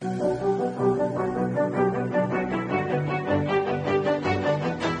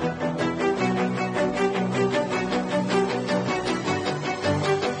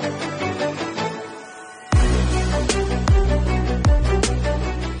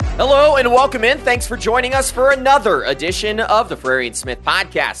Hello and welcome in. Thanks for joining us for another edition of the Frary and Smith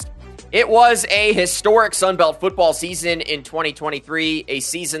podcast. It was a historic Sun Belt football season in 2023, a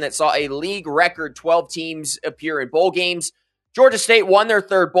season that saw a league record 12 teams appear in bowl games. Georgia State won their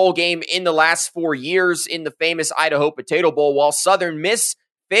third bowl game in the last 4 years in the famous Idaho Potato Bowl, while Southern Miss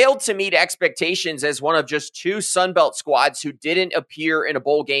failed to meet expectations as one of just two Sun Belt squads who didn't appear in a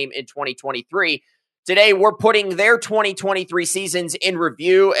bowl game in 2023. Today, we're putting their 2023 seasons in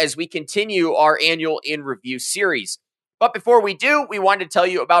review as we continue our annual In Review series. But before we do, we wanted to tell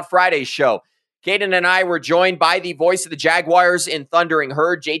you about Friday's show. Caden and I were joined by the voice of the Jaguars in Thundering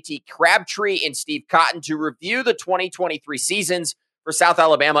Herd, JT Crabtree and Steve Cotton, to review the 2023 seasons for South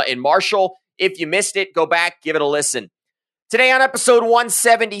Alabama and Marshall. If you missed it, go back, give it a listen. Today on episode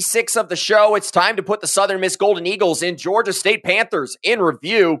 176 of the show, it's time to put the Southern Miss Golden Eagles and Georgia State Panthers in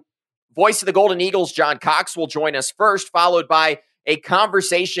review. Voice of the Golden Eagles, John Cox, will join us first, followed by a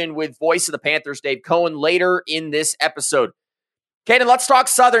conversation with voice of the Panthers, Dave Cohen, later in this episode. Caden, let's talk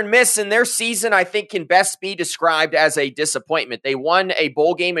Southern Miss, and their season, I think, can best be described as a disappointment. They won a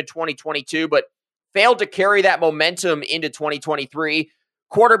bowl game in 2022, but failed to carry that momentum into 2023.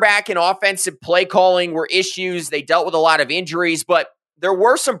 Quarterback and offensive play calling were issues. They dealt with a lot of injuries, but there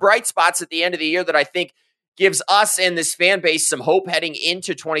were some bright spots at the end of the year that I think gives us and this fan base some hope heading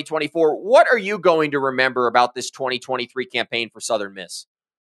into 2024. What are you going to remember about this 2023 campaign for Southern Miss?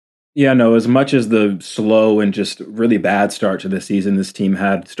 Yeah, no, as much as the slow and just really bad start to the season this team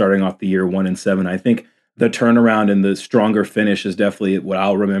had starting off the year 1-7, I think the turnaround and the stronger finish is definitely what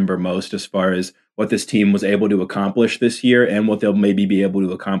I'll remember most as far as what this team was able to accomplish this year and what they'll maybe be able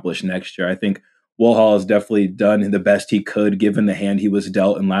to accomplish next year. I think Will Hall has definitely done the best he could given the hand he was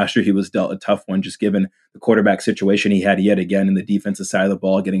dealt, and last year he was dealt a tough one just given the quarterback situation he had yet again in the defensive side of the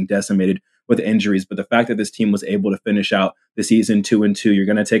ball getting decimated with injuries. But the fact that this team was able to finish out the season 2-2, you're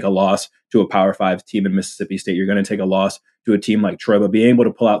going to take a loss to a Power 5 team in Mississippi State. You're going to take a loss to a team like Troy, but being able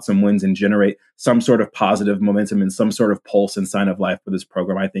to pull out some wins and generate some sort of positive momentum and some sort of pulse and sign of life for this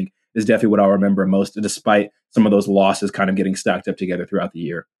program, I think is definitely what I'll remember most, despite some of those losses kind of getting stacked up together throughout the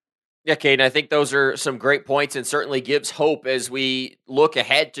year. Yeah, Caden, I think those are some great points and certainly gives hope as we look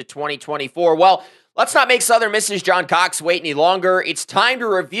ahead to 2024. Well, let's not make Southern Miss's John Cox wait any longer. It's time to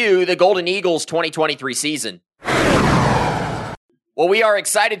review the Golden Eagles 2023 season. Well, we are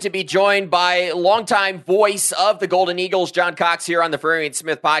excited to be joined by longtime voice of the Golden Eagles, John Cox, here on the Frary and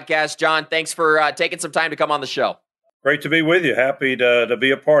Smith podcast. John, thanks for taking some time to come on the show. Great to be with you. Happy to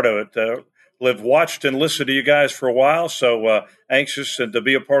be a part of it. Watched and listened to you guys for a while, so anxious and to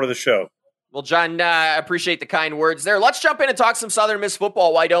be a part of the show. Well, John, I appreciate the kind words there. Let's jump in and talk some Southern Miss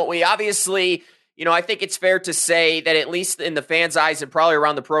football, why don't we? Obviously, I think it's fair to say that at least in the fans' eyes and probably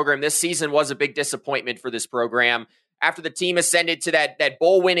around the program, this season was a big disappointment for this program. After the team ascended to that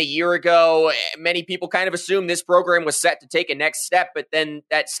bowl win a year ago, many people kind of assumed this program was set to take a next step, but then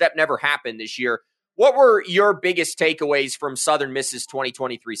that step never happened this year. What were your biggest takeaways from Southern Miss's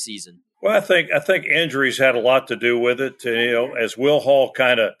 2023 season? Well, I think injuries had a lot to do with it. As Will Hall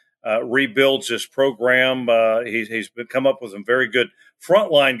kind of rebuilds this program, he's come up with some very good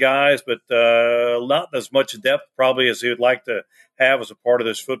frontline guys, but not as much depth probably as he would like to have as a part of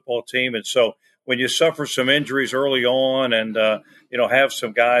this football team. And so when you suffer some injuries early on and have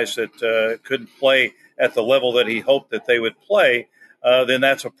some guys that couldn't play at the level that he hoped that they would play, then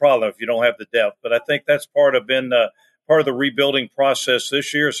that's a problem if you don't have the depth. But I think that's part of the rebuilding process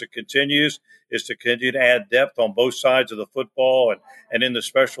this year as it continues, is to continue to add depth on both sides of the football and in the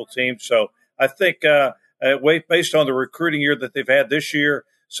special teams. So I think based on the recruiting year that they've had this year,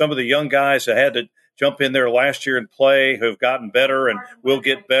 some of the young guys that had to jump in there last year and play have gotten better and will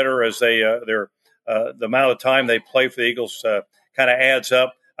get better as the amount of time they play for the Eagles kind of adds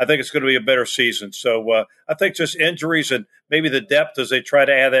up. I think it's going to be a better season. So I think just injuries and maybe the depth as they try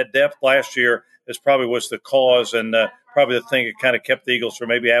to add that depth last year is probably was the cause and probably the thing that kind of kept the Eagles from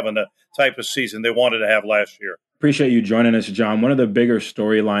maybe having the type of season they wanted to have last year. Appreciate you joining us, John. One of the bigger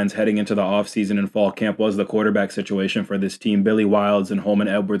storylines heading into the offseason and fall camp was the quarterback situation for this team. Billy Wilds and Holman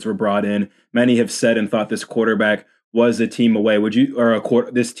Edwards were brought in. Many have said and thought this quarterback was a team away.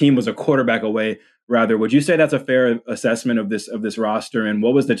 This team was a quarterback away, rather. Would you say that's a fair assessment of this roster? And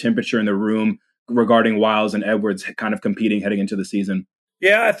what was the temperature in the room regarding Wilds and Edwards kind of competing heading into the season?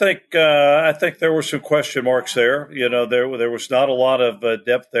 Yeah, I think there were some question marks there. There was not a lot of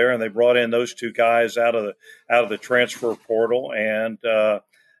depth there, and they brought in those two guys out of the transfer portal, and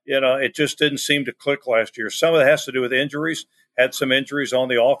it just didn't seem to click last year. Some of it has to do with injuries had some injuries on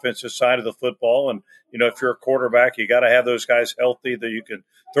the offensive side of the football. And, if you're a quarterback, you got to have those guys healthy that you can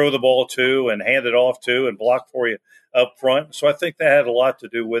throw the ball to and hand it off to and block for you up front. So I think that had a lot to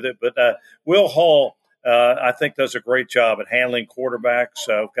do with it. But Will Hall, I think, does a great job at handling quarterbacks.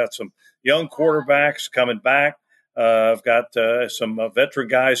 I've got some young quarterbacks coming back. I've got some veteran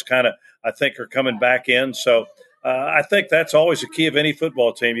guys I think are coming back in. So I think that's always the key of any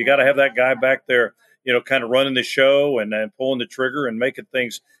football team. You got to have that guy back there, kind of running the show and pulling the trigger and making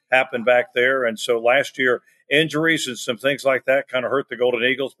things happen back there. And so last year, injuries and some things like that kind of hurt the Golden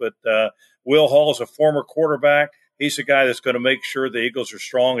Eagles. But Will Hall is a former quarterback. He's a guy that's going to make sure the Eagles are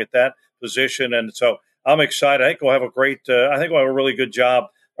strong at that position. And so I'm excited. I think we'll have a really good job,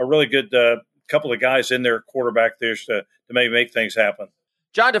 a really good couple of guys in there, quarterback there to maybe make things happen.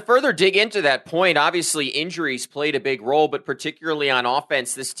 John, to further dig into that point, obviously injuries played a big role, but particularly on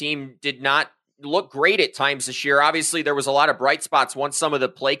offense, this team did not look great at times this year. Obviously, there was a lot of bright spots once some of the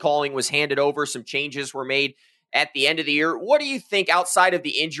play calling was handed over, some changes were made at the end of the year. What do you think outside of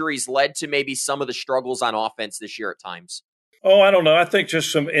the injuries led to maybe some of the struggles on offense this year at times? Oh, I don't know. I think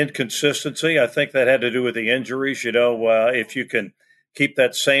just some inconsistency. I think that had to do with the injuries. If you can keep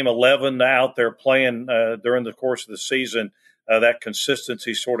that same 11 out there playing during the course of the season, that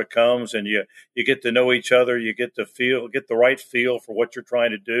consistency sort of comes, and you get to know each other. You get the right feel for what you're trying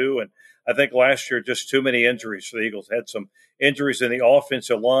to do. And I think last year, just too many injuries for the Eagles. Had some injuries in the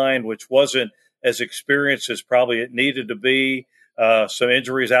offensive line, which wasn't as experienced as probably it needed to be. Some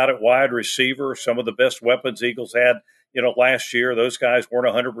injuries out at wide receiver. Some of the best weapons Eagles had, last year. Those guys weren't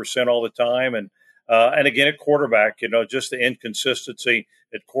 100% all the time. And again, at quarterback, just the inconsistency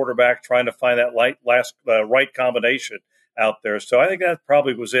at quarterback, trying to find that right combination out there. So I think that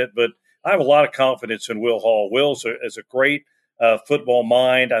probably was it. But I have a lot of confidence in Will Hall. Will is a great football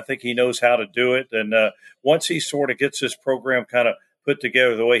mind. I think he knows how to do it. And once he sort of gets this program kind of put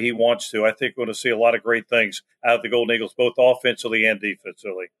together the way he wants to, I think we're going to see a lot of great things out of the Golden Eagles, both offensively and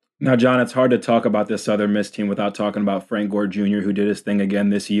defensively. Now, John, it's hard to talk about this Southern Miss team without talking about Frank Gore Jr., who did his thing again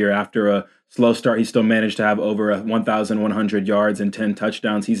this year. After a slow start, he still managed to have over 1,100 yards and 10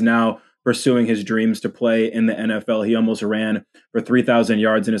 touchdowns. He's now pursuing his dreams to play in the NFL. He almost ran for 3,000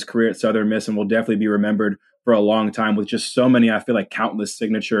 yards in his career at Southern Miss and will definitely be remembered for a long time with just so many, I feel like, countless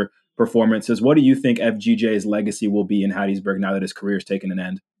signature performances. What do you think FGJ's legacy will be in Hattiesburg now that his career has taken an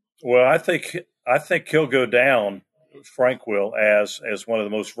end? Well, I think he'll go down, Frank will, as one of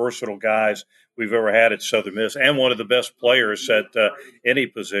the most versatile guys we've ever had at Southern Miss and one of the best players at any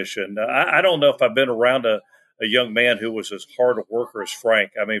position. I don't know if I've been around a young man who was as hard a worker as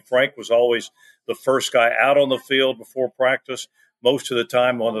Frank. I mean, Frank was always the first guy out on the field before practice, most of the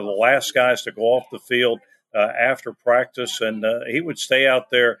time one of the last guys to go off the field after practice, and he would stay out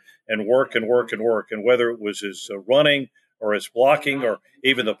there and work and work and work. And whether it was his running or his blocking or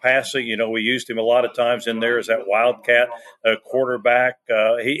even the passing, we used him a lot of times in there as that wildcat quarterback.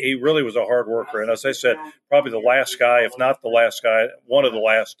 He really was a hard worker. And as I said, probably the last guy, if not the last guy, one of the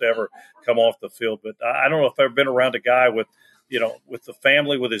last to ever come off the field. But I don't know if I've ever been around a guy with the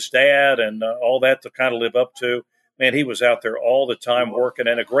family, with his dad and all that to kind of live up to. Man, he was out there all the time working,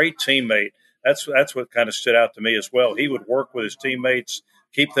 and a great teammate. That's what kind of stood out to me as well. He would work with his teammates,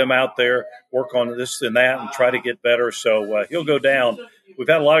 keep them out there, work on this and that, and try to get better. So he'll go down. We've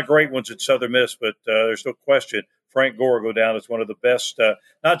had a lot of great ones at Southern Miss, but there's no question Frank Gore will go down as one of the best,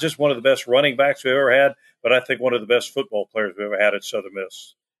 not just one of the best running backs we've ever had, but I think one of the best football players we've ever had at Southern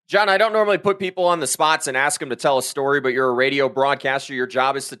Miss. John, I don't normally put people on the spots and ask them to tell a story, but you're a radio broadcaster. Your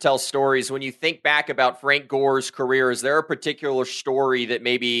job is to tell stories. When you think back about Frank Gore's career, is there a particular story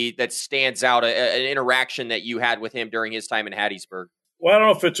that stands out, an interaction that you had with him during his time in Hattiesburg? Well, I don't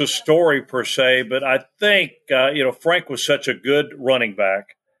know if it's a story per se, but I think, Frank was such a good running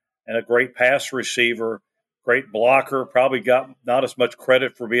back and a great pass receiver, great blocker, probably got not as much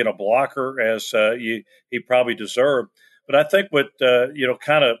credit for being a blocker as he probably deserved. But I think what,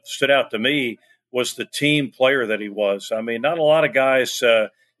 kind of stood out to me was the team player that he was. I mean, not a lot of guys,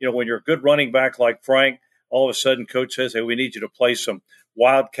 when you're a good running back like Frank, all of a sudden coach says, hey, we need you to play some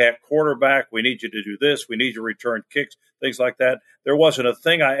wildcat quarterback. We need you to do this. We need you to return kicks, things like that. There wasn't a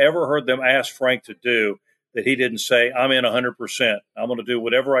thing I ever heard them ask Frank to do that he didn't say, I'm in 100%. I'm going to do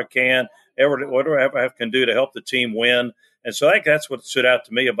whatever I can, whatever I can do to help the team win. And so I think that's what stood out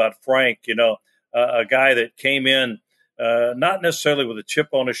to me about Frank, a guy that came in not necessarily with a chip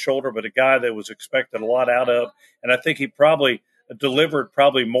on his shoulder, but a guy that was expected a lot out of. And I think he probably delivered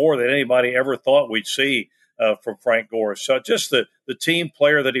more than anybody ever thought we'd see from Frank Gore. So just the team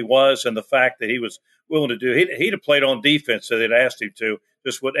player that he was and the fact that he was willing to do, he'd have played on defense if they'd asked him to,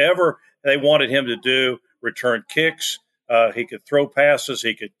 just whatever they wanted him to do, return kicks, He could throw passes.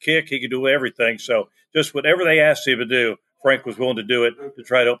 He could kick. He could do everything. So just whatever they asked him to do, Frank was willing to do it to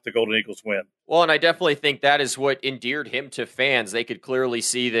try to help the Golden Eagles win. Well, and I definitely think that is what endeared him to fans. They could clearly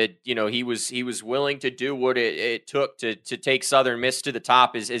see that, he was willing to do what it took to take Southern Miss to the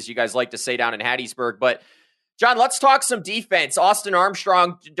top, as you guys like to say down in Hattiesburg. But John, let's talk some defense. Austin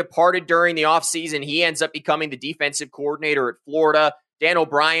Armstrong departed during the offseason. He ends up becoming the defensive coordinator at Florida. Dan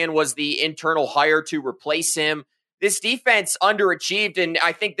O'Brien was the internal hire to replace him. This defense underachieved, and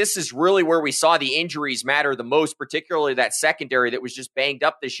I think this is really where we saw the injuries matter the most, particularly that secondary that was just banged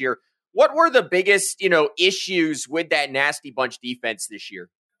up this year. What were the biggest, issues with that nasty bunch defense this year?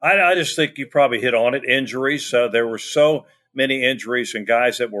 I just think you probably hit on it. Injuries. There were so many injuries and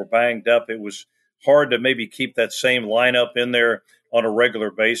guys that were banged up. It was hard to maybe keep that same lineup in there on a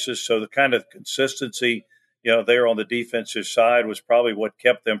regular basis. So the kind of consistency, there on the defensive side was probably what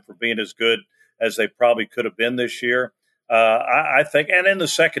kept them from being as good as they probably could have been this year. I think, and in the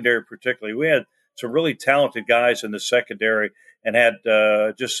secondary particularly, we had some really talented guys in the secondary and had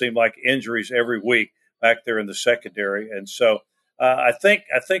just seemed like injuries every week back there in the secondary. And so I think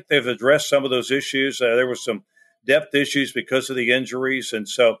they've addressed some of those issues. There were some depth issues because of the injuries, and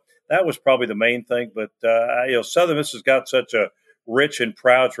so that was probably the main thing. But Southern Miss has got such a rich and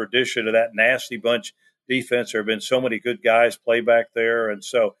proud tradition of that nasty bunch defense. There have been so many good guys play back there, and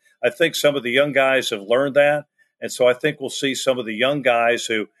so I think some of the young guys have learned that. And so I think we'll see some of the young guys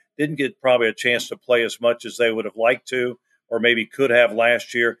who didn't get probably a chance to play as much as they would have liked to or maybe could have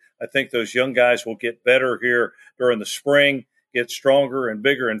last year. I think those young guys will get better here during the spring, get stronger and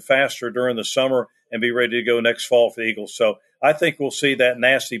bigger and faster during the summer, and be ready to go next fall for the Eagles. So I think we'll see that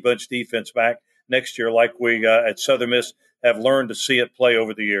nasty bunch defense back next year like we at Southern Miss have learned to see it play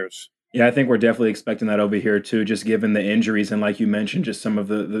over the years. Yeah, I think we're definitely expecting that over here too, just given the injuries and like you mentioned, just some of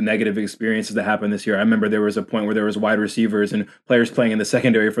the negative experiences that happened this year. I remember there was a point where there was wide receivers and players playing in the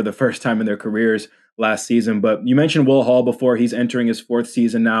secondary for the first time in their careers last season. But you mentioned Will Hall before. He's entering his fourth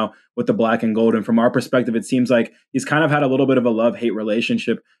season now with the black and gold. And from our perspective, it seems like he's kind of had a little bit of a love-hate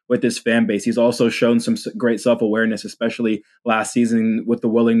relationship with this fan base. He's also shown some great self-awareness, especially last season with the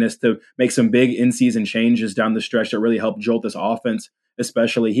willingness to make some big in-season changes down the stretch that really helped jolt this offense.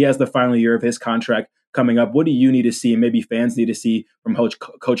 Especially, he has the final year of his contract coming up. What do you need to see, and maybe fans need to see from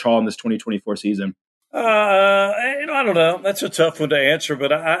Coach Hall in this 2024 season? I don't know. That's a tough one to answer,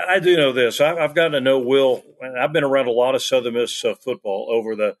 but I do know this. I've gotten to know Will, and I've been around a lot of Southern Miss football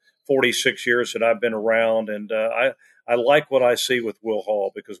over the 46 years that I've been around, and I like what I see with Will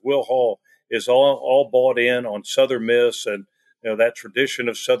Hall because Will Hall is all bought in on Southern Miss and that tradition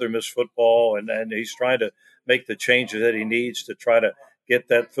of Southern Miss football, and he's trying to make the changes that he needs to try to get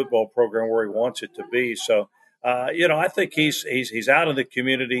that football program where he wants it to be. So, I think he's out in the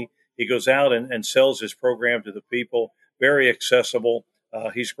community. He goes out and sells his program to the people. Very accessible.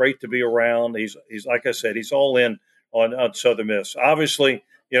 He's great to be around. He's like I said, he's all in on Southern Miss. Obviously,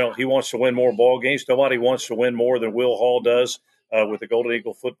 he wants to win more ball games. Nobody wants to win more than Will Hall does with the Golden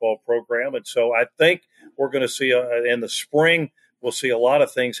Eagle football program. And so I think we're going to see in the spring, we'll see a lot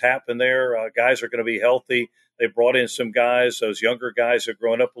of things happen there. Guys are going to be healthy. They brought in some guys. Those younger guys have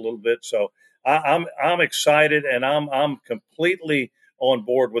grown up a little bit. So I'm excited, and I'm completely on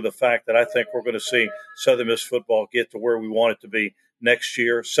board with the fact that I think we're going to see Southern Miss football get to where we want it to be next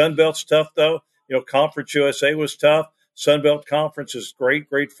year. Sun Belt's tough, though. Conference USA was tough. Sun Belt Conference is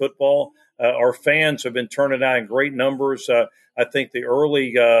great football. Our fans have been turning out in great numbers. I think the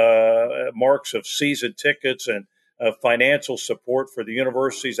early marks of season tickets and financial support for the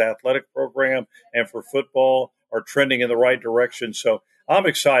university's athletic program and for football are trending in the right direction. So I'm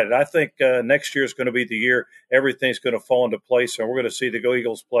excited. I think next year is going to be the year everything's going to fall into place, and we're going to see the Go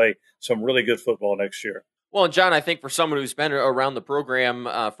Eagles play some really good football next year. Well, and John, I think for someone who's been around the program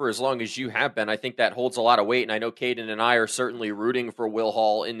for as long as you have been, I think that holds a lot of weight. And I know Caden and I are certainly rooting for Will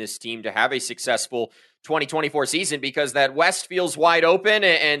Hall in this team to have a successful 2024 season because that West feels wide open.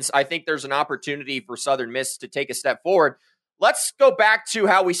 And I think there's an opportunity for Southern Miss to take a step forward. Let's go back to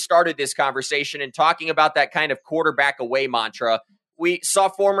how we started this conversation and talking about that kind of quarterback away mantra. We saw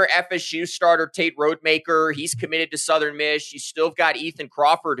former FSU starter Tate Rodemaker. He's committed to Southern Miss. You still got Ethan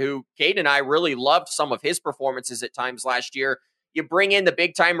Crawford, who Cade and I really loved some of his performances at times last year. You bring in the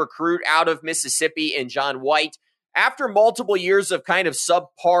big-time recruit out of Mississippi in John White. After multiple years of kind of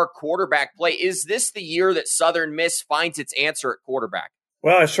subpar quarterback play, is this the year that Southern Miss finds its answer at quarterback?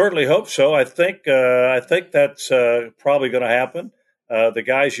 Well, I certainly hope so. I think that's probably going to happen. The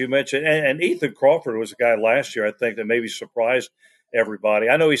guys you mentioned, and Ethan Crawford was a guy last year, I think, that maybe surprised everybody.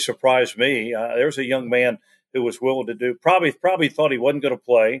 I know he surprised me. There was a young man who was willing to do, probably thought he wasn't going to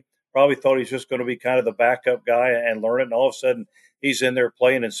play, Probably thought he's just going to be kind of the backup guy and learn it. And all of a sudden, he's in there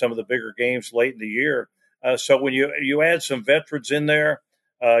playing in some of the bigger games late in the year. So when you add some veterans in there,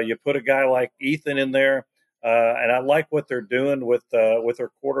 you put a guy like Ethan in there, and I like what they're doing with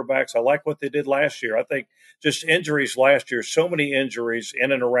their quarterbacks. I like what they did last year. I think just injuries last year, so many injuries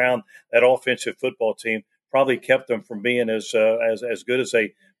in and around that offensive football team probably kept them from being as good as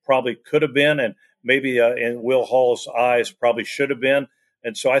they probably could have been, and maybe in Will Hall's eyes probably should have been.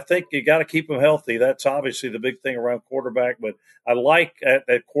 And so I think you got to keep them healthy. That's obviously the big thing around quarterback. But I like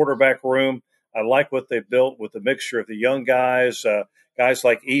that quarterback room. I like what they've built with the mixture of the young guys, guys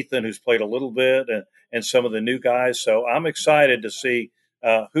like Ethan, who's played a little bit, and some of the new guys. So I'm excited to see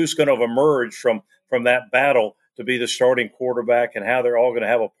who's going to emerge from that battle to be the starting quarterback and how they're all going to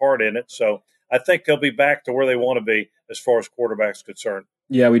have a part in it. So I think they'll be back to where they want to be as far as quarterback's concerned.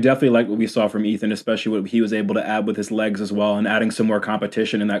 Yeah, we definitely like what we saw from Ethan, especially what he was able to add with his legs as well, and adding some more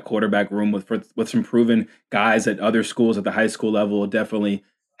competition in that quarterback room with some proven guys at other schools at the high school level. We'll definitely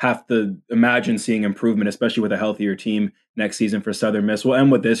have to imagine seeing improvement, especially with a healthier team next season for Southern Miss. We'll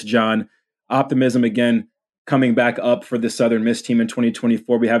end with this, John. Optimism again coming back up for the Southern Miss team in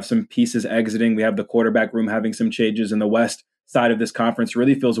 2024. We have some pieces exiting. We have the quarterback room having some changes in the West side of this conference.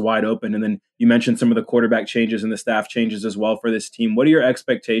 Really feels wide open. And then you mentioned some of the quarterback changes and the staff changes as well for this team. What are your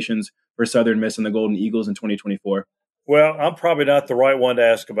expectations for Southern Miss and the Golden Eagles in 2024? Well, I'm probably not the right one to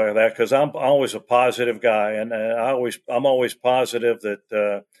ask about that because I'm always a positive guy, and I'm always positive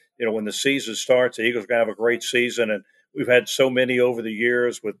that when the season starts, the Eagles are going to have a great season, and we've had so many over the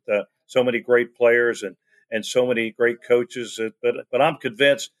years with so many great players and so many great coaches. But I'm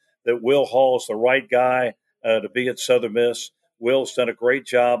convinced that Will Hall is the right guy to be at Southern Miss. Will's done a great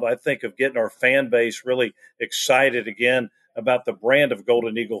job, I think, of getting our fan base really excited again about the brand of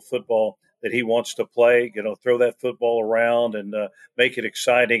Golden Eagle football that he wants to play, throw that football around and make it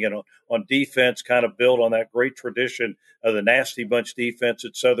exciting. And on defense, kind of build on that great tradition of the nasty bunch defense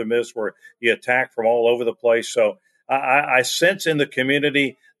at Southern Miss where you attack from all over the place. So I sense in the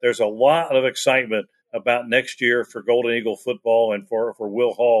community there's a lot of excitement about next year for Golden Eagle football and for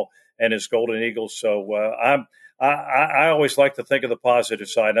Will Hall and his Golden Eagles. So I always like to think of the positive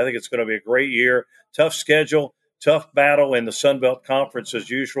side. I think it's going to be a great year. Tough schedule, tough battle in the Sun Belt Conference as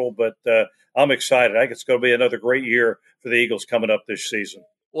usual, but I'm excited. I think it's going to be another great year for the Eagles coming up this season.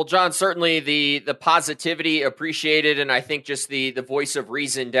 Well, John, certainly the positivity appreciated, and I think just the voice of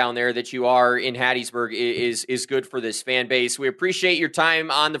reason down there that you are in Hattiesburg is good for this fan base. We appreciate your time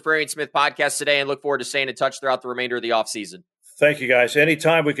on the Frary and Smith podcast today and look forward to staying in touch throughout the remainder of the offseason. Thank you, guys.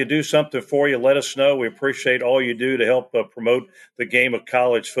 Anytime we can do something for you, let us know. We appreciate all you do to help promote the game of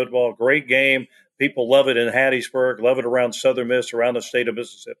college football. Great game. People love it in Hattiesburg, love it around Southern Miss, around the state of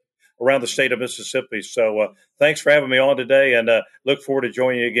Mississippi. So thanks for having me on today, and look forward to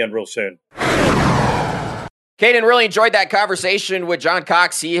joining you again real soon. Caden, really enjoyed that conversation with John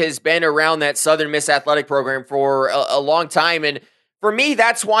Cox. He has been around that Southern Miss athletic program for a long time, and for me,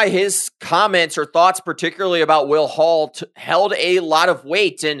 that's why his comments or thoughts, particularly about Will Hall, held a lot of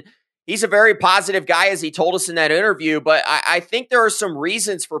weight. And he's a very positive guy, as he told us in that interview. But I think there are some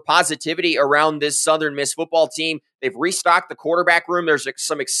reasons for positivity around this Southern Miss football team. They've restocked the quarterback room. There's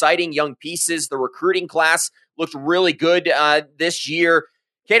some exciting young pieces. The recruiting class looked really good this year.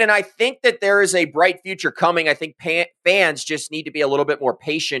 Caden, I think that there is a bright future coming. I think fans just need to be a little bit more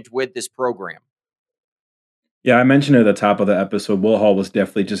patient with this program. Yeah, I mentioned at the top of the episode, Will Hall was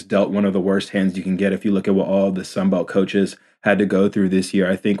definitely just dealt one of the worst hands you can get if you look at what all the Sun Belt coaches had to go through this year.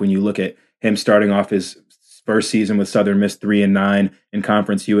 I think when you look at him starting off his first season with Southern Miss 3-9 in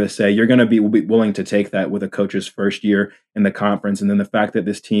Conference USA, you're going to be willing to take that with a coach's first year in the conference. And then the fact that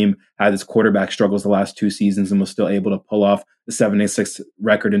this team had its quarterback struggles the last two seasons and was still able to pull off the 7-6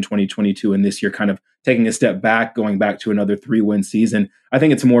 record in 2022, and this year kind of taking a step back, going back to another 3-win season. I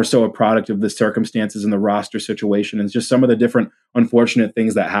think it's more so a product of the circumstances and the roster situation and just some of the different unfortunate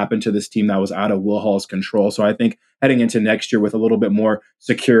things that happened to this team that was out of Will Hall's control. So I think heading into next year with a little bit more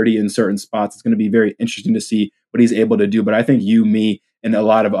security in certain spots, it's going to be very interesting to see what he's able to do. But I think you, me, and a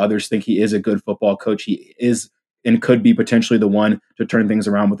lot of others think he is a good football coach. He is and could be potentially the one to turn things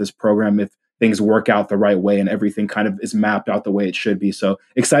around with this program if things work out the right way and everything kind of is mapped out the way it should be. So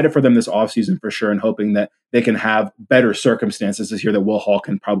excited for them this offseason for sure, and hoping that they can have better circumstances this year that Will Hall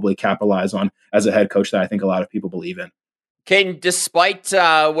can probably capitalize on as a head coach that I think a lot of people believe in. Caden, despite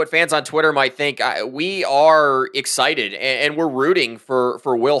what fans on Twitter might think, we are excited and we're rooting for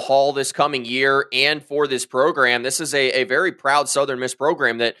Will Hall this coming year and for this program. This is a very proud Southern Miss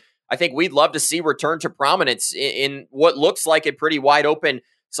program that I think we'd love to see return to prominence in what looks like a pretty wide open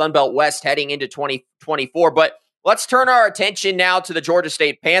Sun Belt West heading into 2024. But Let's turn our attention now to the Georgia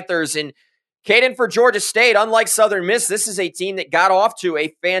State Panthers. And Caden, for Georgia State, unlike Southern Miss, this is a team that got off to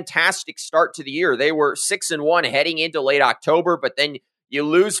a fantastic start to the year. They were 6-1 heading into late October, but then you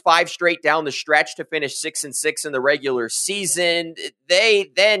lose 5 straight down the stretch to finish 6-6 in the regular season.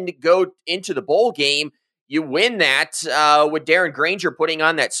 They then go into the bowl game. You win that with Darren Granger putting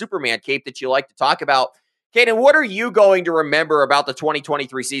on that Superman cape that you like to talk about. Caden, what are you going to remember about the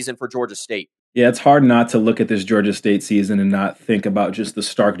 2023 season for Georgia State? Yeah, it's hard not to look at this Georgia State season and not think about just the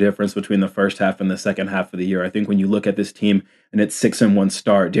stark difference between the first half and the second half of the year. I think when you look at this team and its 6-1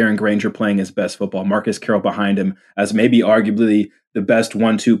 start, Darren Granger playing his best football, Marcus Carroll behind him as maybe arguably the best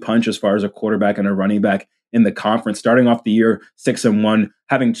 1-2 punch as far as a quarterback and a running back in the conference, starting off the year 6-1,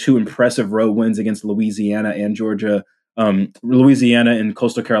 having 2 impressive road wins against Louisiana and Georgia, Louisiana and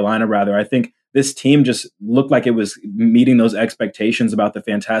Coastal Carolina, rather. I think this team just looked like it was meeting those expectations about the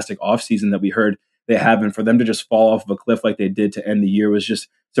fantastic offseason that we heard they have. And for them to just fall off of a cliff like they did to end the year was just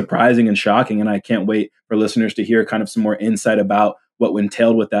surprising and shocking. And I can't wait for listeners to hear kind of some more insight about what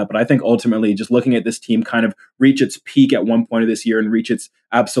entailed with that. But I think ultimately just looking at this team kind of reach its peak at one point of this year and reach its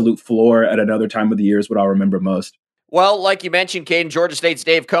absolute floor at another time of the year is what I'll remember most. Well, like you mentioned, Caden, Georgia State's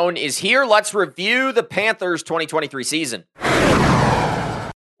Dave Cohen is here. Let's review the Panthers' 2023 season.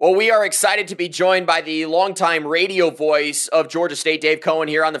 Well, we are excited to be joined by the longtime radio voice of Georgia State, Dave Cohen,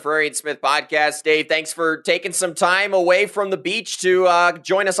 here on the Frary and Smith podcast. Dave, thanks for taking some time away from the beach to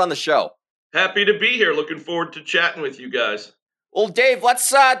join us on the show. Happy to be here. Looking forward to chatting with you guys. Well, Dave,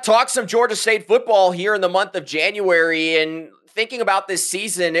 let's talk some Georgia State football here in the month of January. And thinking about this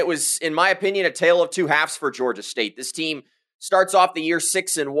season, it was, in my opinion, a tale of two halves for Georgia State. This team starts off the year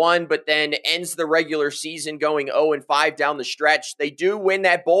 6-1, but then ends the regular season going 0-5 down the stretch. They do win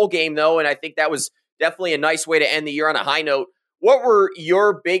that bowl game, though, and I think that was definitely a nice way to end the year on a high note. What were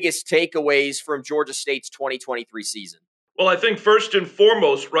your biggest takeaways from Georgia State's 2023 season? Well, I think first and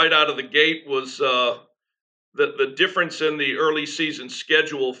foremost, right out of the gate, was the difference in the early season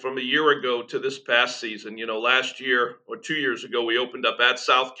schedule from a year ago to this past season. You know, last year or 2 years ago, we opened up at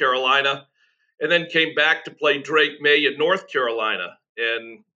South Carolina and then came back to play Drake May at North Carolina.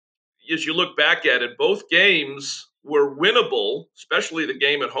 And as you look back at it, both games were winnable, especially the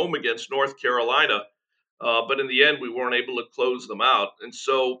game at home against North Carolina. But in the end, we weren't able to close them out. And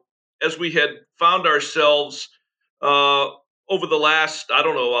so as we had found ourselves over the last,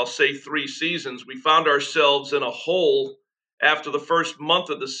 I'll say 3 seasons, we found ourselves in a hole after the first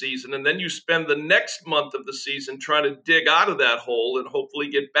month of the season. And then you spend the next month of the season trying to dig out of that hole and hopefully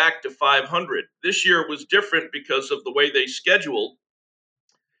get back to 500. This year it was different because of the way they scheduled,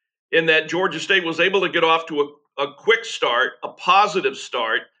 in that Georgia State was able to get off to a quick start, a positive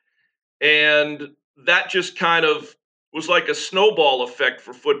start. And that just kind of was like a snowball effect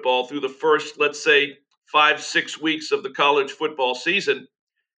for football through the first, let's say, 5-6 weeks of the college football season.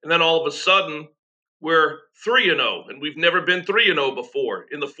 And then all of a sudden, we're 3-0, and we've never been 3-0 before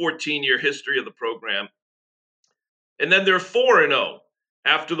in the 14-year history of the program. And then they're 4-0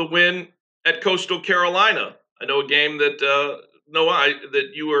 after the win at Coastal Carolina. I know a game that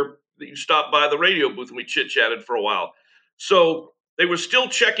you stopped by the radio booth and we chit-chatted for a while. So they were still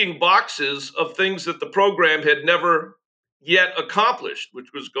checking boxes of things that the program had never yet accomplished,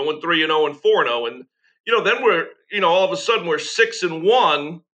 which was going 3-0 and 4-0. And then we're all of a sudden we're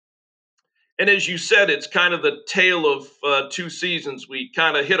 6-1. And as you said, it's kind of the tale of 2 seasons. We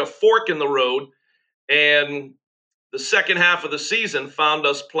kind of hit a fork in the road, and the second half of the season found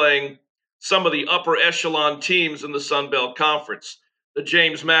us playing some of the upper echelon teams in the Sun Belt Conference, the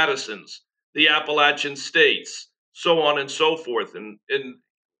James Madisons, the Appalachian States, so on and so forth. And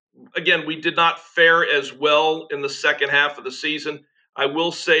again, we did not fare as well in the second half of the season. I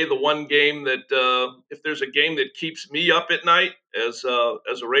will say the one game that, if there's a game that keeps me up at night as a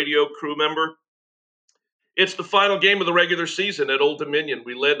radio crew member, it's the final game of the regular season at Old Dominion.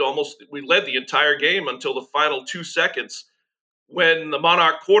 We led the entire game until the final 2 seconds when the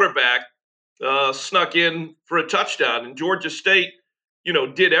Monarch quarterback snuck in for a touchdown. And Georgia State,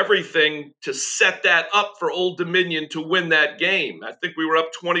 did everything to set that up for Old Dominion to win that game. I think we were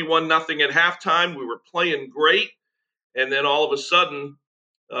up 21-0 at halftime. We were playing great. And then all of a sudden,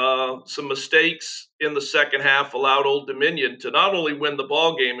 some mistakes in the second half allowed Old Dominion to not only win the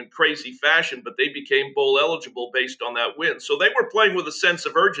ball game in crazy fashion, but they became bowl eligible based on that win. So they were playing with a sense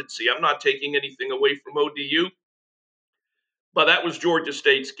of urgency. I'm not taking anything away from ODU, but that was Georgia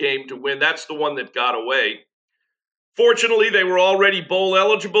State's game to win. That's the one that got away. Fortunately, they were already bowl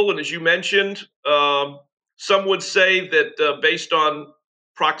eligible. And as you mentioned, some would say that based on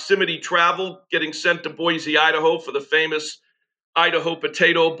proximity travel, getting sent to Boise, Idaho for the famous Idaho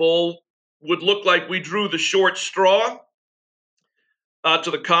Potato Bowl would look like we drew the short straw.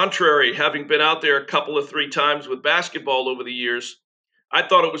 To the contrary, having been out there a couple of 3 times with basketball over the years, I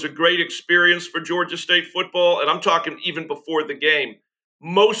thought it was a great experience for Georgia State football. And I'm talking even before the game.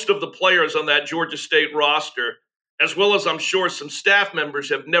 Most of the players on that Georgia State roster, as well as I'm sure some staff members,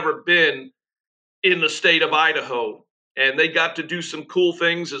 have never been in the state of Idaho. And they got to do some cool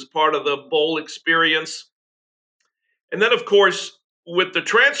things as part of the bowl experience. And then, of course, with the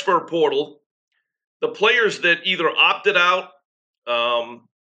transfer portal, the players that either opted out,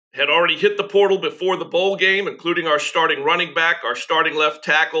 had already hit the portal before the bowl game, including our starting running back, our starting left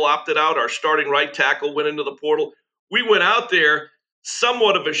tackle opted out, our starting right tackle went into the portal. We went out there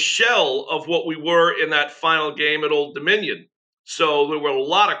somewhat of a shell of what we were in that final game at Old Dominion. So there were a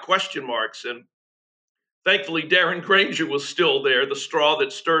lot of question marks. And thankfully, Darren Granger was still there, the straw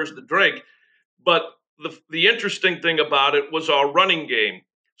that stirs the drink. But the interesting thing about it was our running game.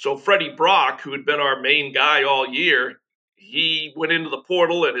 So Freddie Brock, who had been our main guy all year, he went into the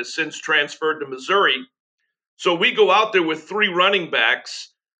portal and has since transferred to Missouri. So we go out there with 3 running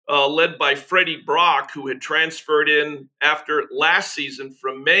backs, led by Freddie Brock, who had transferred in after last season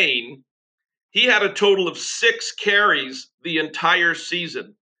from Maine. He had a total of 6 carries the entire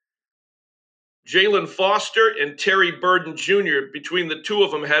season. Jalen Foster and Terry Burden Jr., between the 2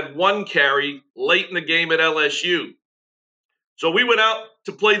 of them, had 1 carry late in the game at LSU. So we went out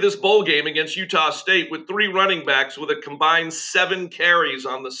to play this bowl game against Utah State with 3 running backs with a combined 7 carries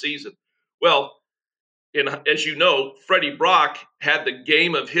on the season. Well, as you know, Freddie Brock had the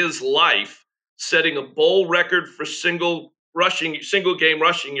game of his life, setting a bowl record for single game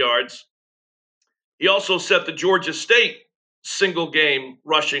rushing yards. He also set the Georgia State single game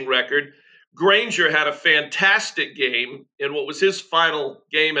rushing record. Granger had a fantastic game in what was his final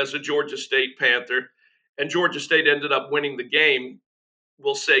game as a Georgia State Panther, and Georgia State ended up winning the game,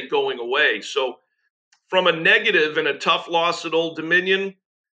 we'll say, going away. So from a negative and a tough loss at Old Dominion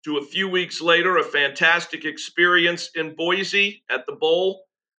to a few weeks later, a fantastic experience in Boise at the Bowl.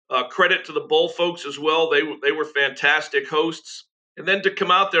 Credit to the Bowl folks as well. They were fantastic hosts. And then to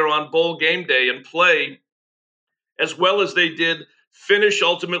come out there on Bowl game day and play as well as they did, finish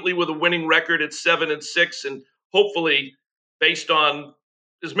ultimately with a winning record at 7-6, and hopefully, based on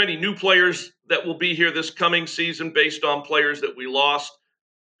as many new players that will be here this coming season, based on players that we lost,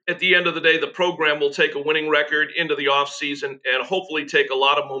 at the end of the day, the program will take a winning record into the offseason and hopefully take a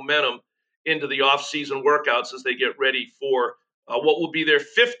lot of momentum into the offseason workouts as they get ready for what will be their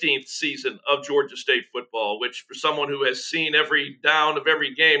 15th season of Georgia State football, which for someone who has seen every down of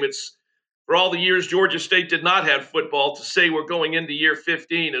every game, it's for all the years Georgia State did not have football, to say we're going into year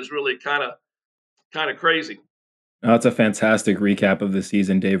 15 is really kind of crazy. That's a fantastic recap of the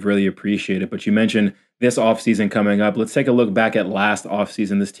season, Dave. Really appreciate it. But you mentioned this offseason coming up. Let's take a look back at last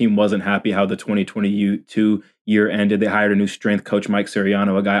offseason. This team wasn't happy how the 2022 year ended. They hired a new strength coach, Mike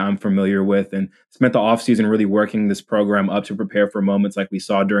Sirianno, a guy I'm familiar with, and spent the offseason really working this program up to prepare for moments like we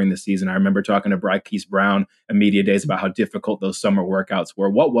saw during the season. I remember talking to Bryce Brown at Media Days about how difficult those summer workouts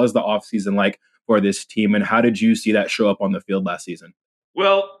were. What was the offseason like for this team, and how did you see that show up on the field last season?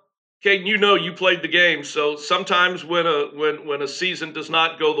 Well, Caden, you know you played the game, so sometimes when a season does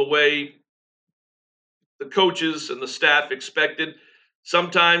not go the way the coaches and the staff expected,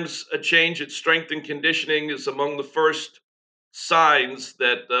 sometimes a change at strength and conditioning is among the first signs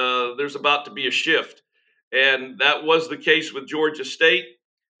that there's about to be a shift. And that was the case with Georgia State.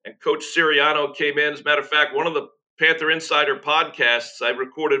 And Coach Sirianno came in. As a matter of fact, one of the Panther Insider podcasts I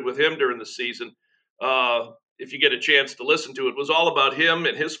recorded with him during the season, if you get a chance to listen to it, was all about him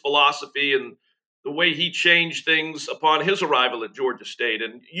and his philosophy and the way he changed things upon his arrival at Georgia State.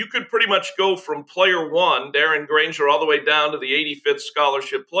 And you could pretty much go from player 1, Darren Granger, all the way down to the 85th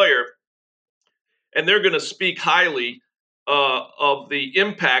scholarship player, and they're going to speak highly of the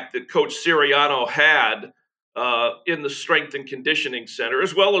impact that Coach Sirianno had in the strength and conditioning center,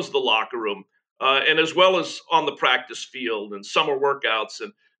 as well as the locker room, and as well as on the practice field and summer workouts.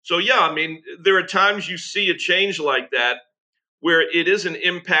 And so, yeah, I mean, there are times you see a change like that where it is an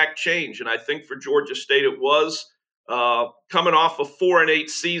impact change. And I think for Georgia State, it was coming off a 4-8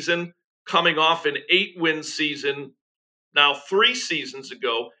 season, coming off an 8-win season now 3 seasons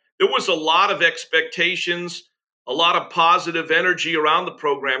ago. There was a lot of expectations, a lot of positive energy around the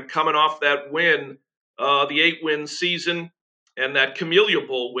program coming off that win, the 8-win season, and that Camellia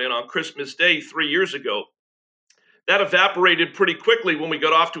Bowl win on Christmas Day 3 years ago. That evaporated pretty quickly when we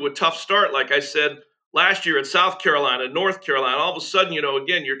got off to a tough start, like I said, last year at South Carolina, North Carolina. All of a sudden,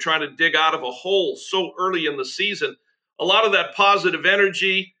 again, you're trying to dig out of a hole so early in the season. A lot of that positive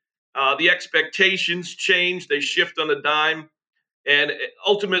energy, the expectations change, they shift on a dime. And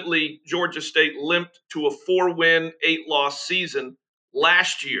ultimately, Georgia State limped to a 4-win, 8-loss season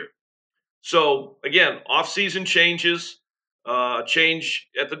last year. So again, offseason changes, change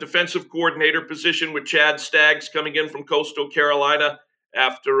at the defensive coordinator position with Chad Staggs coming in from Coastal Carolina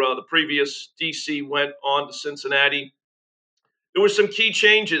after the previous DC went on to Cincinnati. There were some key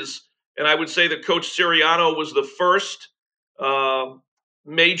changes, and I would say that Coach Sirianno was the first uh,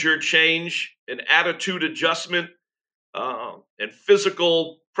 major change, an attitude adjustment, and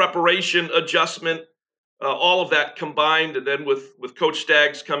physical preparation adjustment, all of that combined. And then with Coach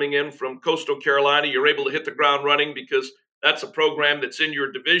Staggs coming in from Coastal Carolina, you're able to hit the ground running because that's a program that's in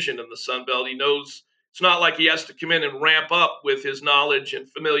your division in the Sun Belt. He knows it's not like he has to come in and ramp up with his knowledge and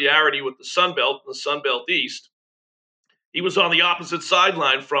familiarity with the Sun Belt and the Sun Belt East. He was on the opposite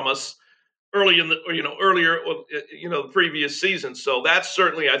sideline from us earlier, the previous season. So that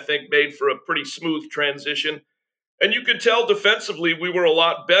certainly, I think, made for a pretty smooth transition. And you could tell defensively we were a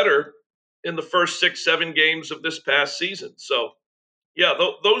lot better in the first 6-7 games of this past season. So, yeah,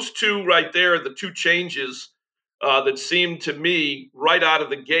 those two right there, the two changes that seemed to me right out of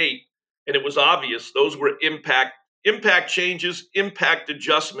the gate, and it was obvious, those were impact changes, impact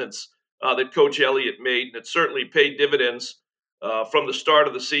adjustments that Coach Elliott made, and it certainly paid dividends from the start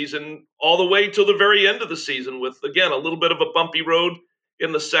of the season all the way till the very end of the season with, again, a little bit of a bumpy road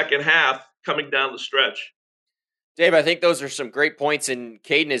in the second half coming down the stretch. Dave, I think those are some great points, and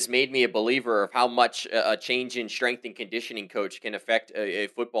Caden has made me a believer of how much a change in strength and conditioning coach can affect a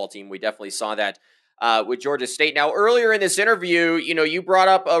football team. We definitely saw that with Georgia State. Now, earlier in this interview, you brought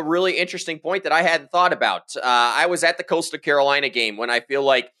up a really interesting point that I hadn't thought about. I was at the Coastal Carolina game when I feel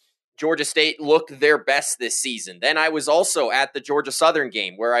like Georgia State looked their best this season. Then I was also at the Georgia Southern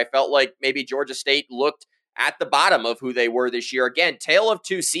game where I felt like maybe Georgia State looked at the bottom of who they were this year. Again, tale of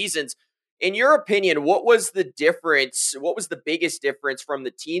two seasons. In your opinion, what was the difference? What was the biggest difference from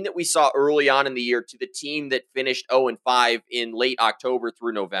the team that we saw early on in the year to the team that finished 0-5 in late October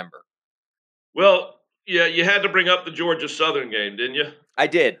through November? Well, yeah, you had to bring up the Georgia Southern game, didn't you? I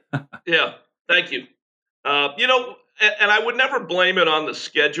did. Yeah, thank you. And I would never blame it on the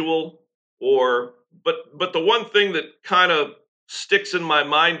schedule but the one thing that kind of sticks in my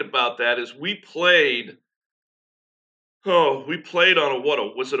mind about that is we played on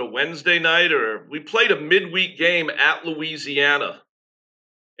was it a Wednesday night, or we played a midweek game at Louisiana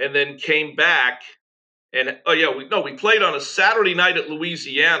and then came back and we played on a Saturday night at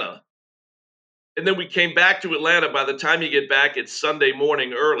Louisiana. And then we came back to Atlanta. By the time you get back, it's Sunday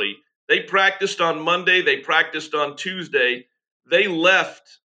morning early. They practiced on Monday. They practiced on Tuesday. They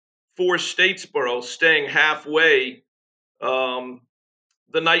left for Statesboro, staying halfway the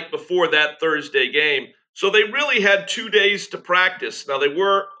night before that Thursday game. So they really had 2 days to practice. Now, they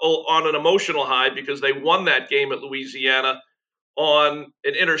were on an emotional high because they won that game at Louisiana on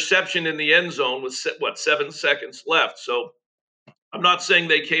an interception in the end zone with, 7 seconds left. So I'm not saying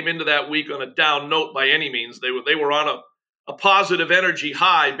they came into that week on a down note by any means. They were on a positive energy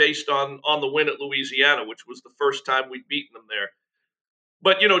high based on the win at Louisiana, which was the first time we'd beaten them there.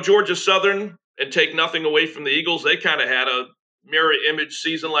 But, Georgia Southern, and take nothing away from the Eagles, they kind of had a mirror image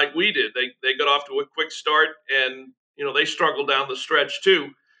season like we did. They got off to a quick start, and, they struggled down the stretch too.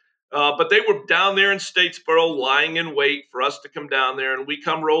 But they were down there in Statesboro lying in wait for us to come down there, and we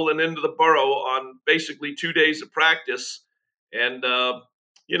come rolling into the borough on basically 2 days of practice. And,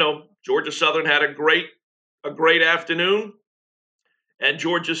 Georgia Southern had a great afternoon, and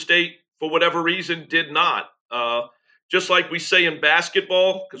Georgia State, for whatever reason, did not. Just like we say in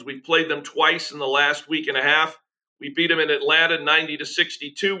basketball, because we've played them twice in the last week and a half. We beat them in Atlanta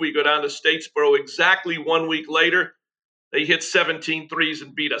 90-62. We go down to Statesboro exactly 1 week later. They hit 17 threes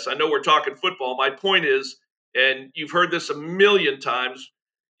and beat us. I know we're talking football. My point is, and you've heard this a million times,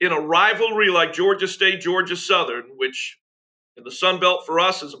 in a rivalry like Georgia State, Georgia Southern, which in the Sun Belt for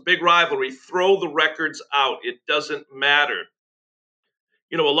us is a big rivalry, throw the records out. It doesn't matter.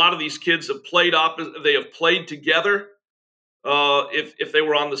 A lot of these kids have played they have played together. If they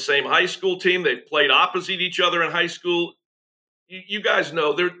were on the same high school team, they've played opposite each other in high school. You guys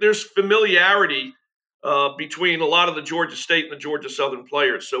know there's familiarity between a lot of the Georgia State and the Georgia Southern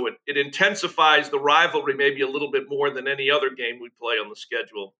players. So it intensifies the rivalry maybe a little bit more than any other game we play on the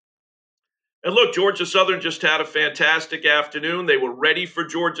schedule. And look, Georgia Southern just had a fantastic afternoon. They were ready for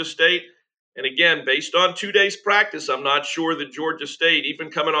Georgia State. And again, based on 2 days practice, I'm not sure that Georgia State, even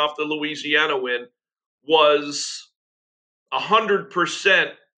coming off the Louisiana win, was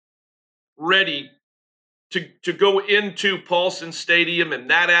 100% ready to go into Paulson Stadium and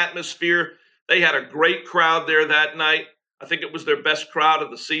that atmosphere. They had a great crowd there that night. I think it was their best crowd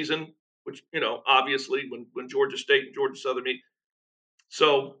of the season, which, obviously when Georgia State and Georgia Southern meet,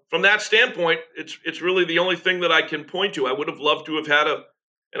 So from that standpoint, it's really the only thing that I can point to. I would have loved to have had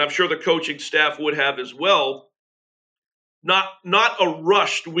and I'm sure the coaching staff would have as well, not a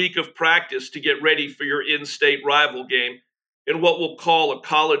rushed week of practice to get ready for your in-state rival game in what we'll call a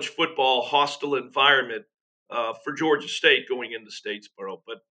college football hostile environment for Georgia State going into Statesboro.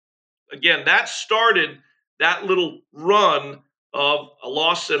 But again, that started that little run of a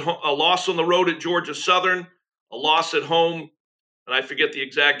loss a loss on the road at Georgia Southern, a loss at home, and I forget the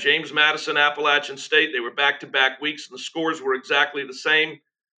exact James Madison, Appalachian State. They were back-to-back weeks, and the scores were exactly the same.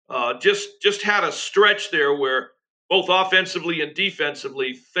 Just had a stretch there where both offensively and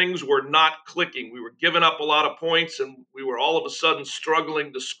defensively things were not clicking. We were giving up a lot of points, and we were all of a sudden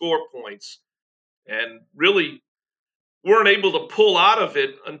struggling to score points, and really weren't able to pull out of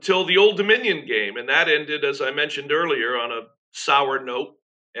it until the Old Dominion game, and that ended, as I mentioned earlier, on a sour note,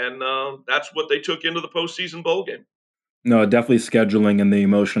 and that's what they took into the postseason bowl game. No, definitely scheduling and the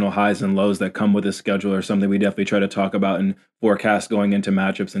emotional highs and lows that come with a schedule are something we definitely try to talk about and forecast going into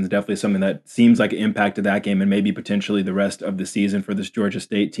matchups. And it's definitely something that seems like it impacted that game and maybe potentially the rest of the season for this Georgia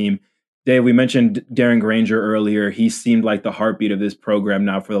State team. Dave, we mentioned Darren Granger earlier. He seemed like the heartbeat of this program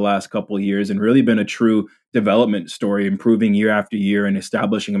now for the last couple of years and really been a true development story, improving year after year and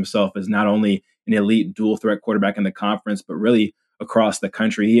establishing himself as not only an elite dual threat quarterback in the conference, but really across the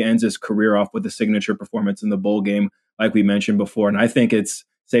country. He ends his career off with a signature performance in the bowl game, like we mentioned before. And I think it's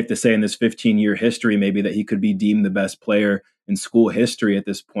safe to say in this 15-year history, maybe that he could be deemed the best player in school history at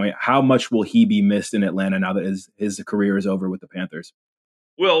this point. How much will he be missed in Atlanta now that his career is over with the Panthers?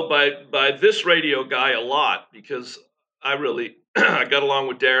 Well, by this radio guy a lot, because I really I got along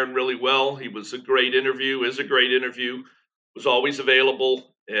with Darren really well. He was a great interview, is a great interview, was always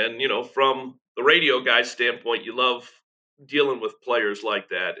available. And, from the radio guy standpoint, you love dealing with players like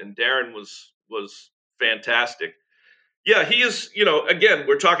that. And Darren was fantastic. Yeah, he is, again,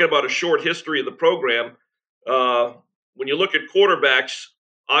 we're talking about a short history of the program. When you look at quarterbacks,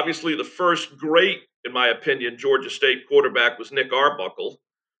 obviously the first great, in my opinion, Georgia State quarterback was Nick Arbuckle,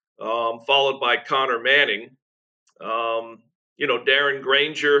 followed by Connor Manning. Darren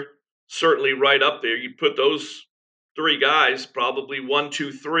Granger, certainly right up there. You put those three guys, probably 1,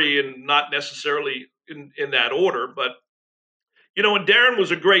 2, 3, and not necessarily in that order. But, and Darren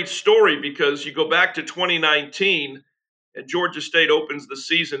was a great story because you go back to 2019 and Georgia State opens the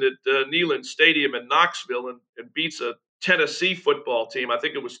season at Neyland Stadium in Knoxville and beats a Tennessee football team. I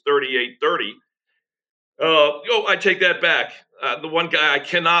think it was 38-30. I take that back. The one guy I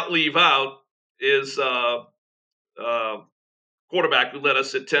cannot leave out is quarterback who led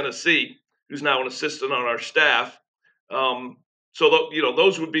us at Tennessee, who's now an assistant on our staff.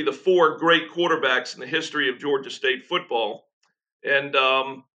 Those would be the four great quarterbacks in the history of Georgia State football. And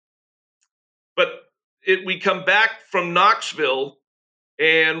we come back from Knoxville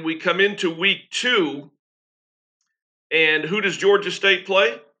and we come into week 2, and who does Georgia State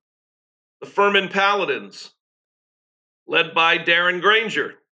play? The Furman Paladins, led by Darren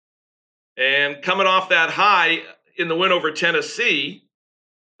Granger. And coming off that high in the win over Tennessee,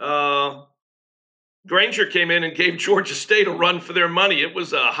 Granger came in and gave Georgia State a run for their money. It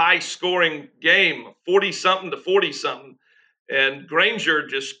was a high-scoring game, 40-something to 40-something. And Granger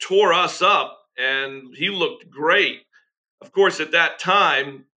just tore us up, and he looked great. Of course, at that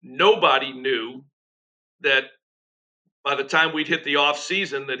time, nobody knew that by the time we'd hit the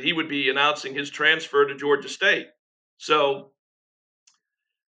offseason that he would be announcing his transfer to Georgia State. So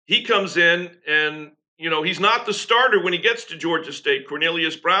he comes in and, he's not the starter when he gets to Georgia State.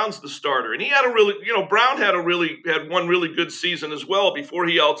 Cornelius Brown's the starter. And he had Brown had one really good season as well before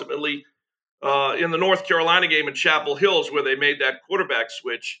he ultimately, in the North Carolina game in Chapel Hills, where they made that quarterback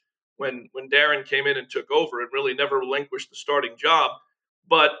switch when Darren came in and took over and really never relinquished the starting job.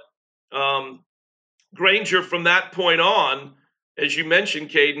 But Granger, from that point on, as you mentioned,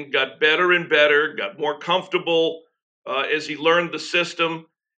 Caden, got better and better, got more comfortable as he learned the system.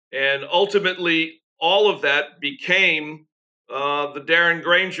 And ultimately, all of that became the Darren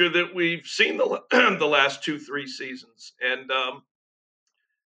Granger that we've seen the last 2-3 seasons. And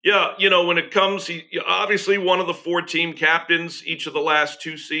when it comes, he obviously one of the 4 team captains each of the last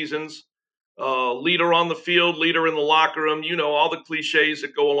 2 seasons. Leader on the field, leader in the locker room, all the cliches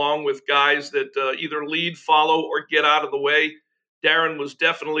that go along with guys that either lead, follow, or get out of the way. Darren was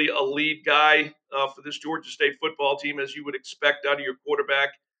definitely a lead guy for this Georgia State football team, as you would expect out of your quarterback.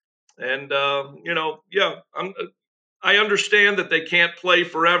 And, I understand that they can't play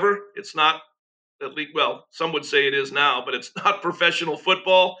forever. It's not, some would say it is now, but it's not professional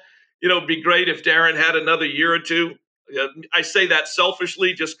football. It'd be great if Darren had another year or two. I say that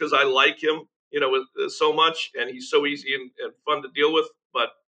selfishly just because I like him, so much, and he's so easy and fun to deal with. But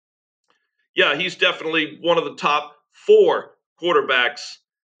yeah, he's definitely one of the top 4 quarterbacks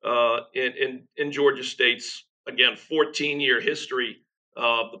in Georgia State's, again, 14-year history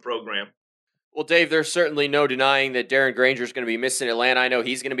of the program. Well, Dave, there's certainly no denying that Darren Granger is going to be missed in Atlanta. I know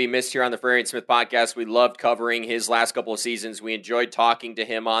he's going to be missed here on the Frary and Smith podcast. We loved covering his last couple of seasons. We enjoyed talking to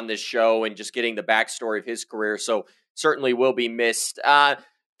him on this show and just getting the backstory of his career. So certainly will be missed.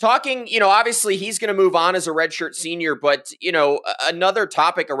 Talking, obviously he's going to move on as a redshirt senior, but, another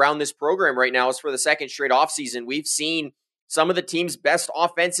topic around this program right now is for the second straight offseason, we've seen some of the team's best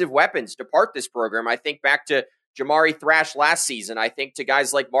offensive weapons depart this program. I think back to Jamari Thrash last season. I think to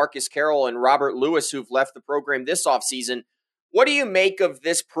guys like Marcus Carroll and Robert Lewis who've left the program this offseason. What do you make of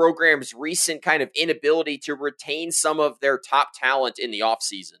this program's recent kind of inability to retain some of their top talent in the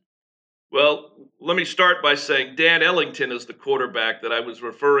offseason? Well, let me start by saying Dan Ellington is the quarterback that I was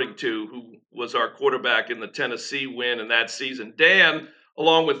referring to, who was our quarterback in the Tennessee win in that season. Dan,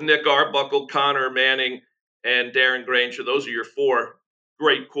 along with Nick Arbuckle, Connor Manning, and Darren Granger, those are your 4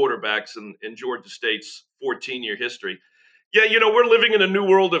 great quarterbacks in Georgia State's 14-year history. Yeah, we're living in a new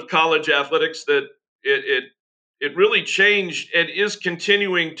world of college athletics that it really changed and is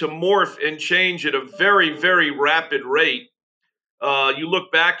continuing to morph and change at a very, very rapid rate. You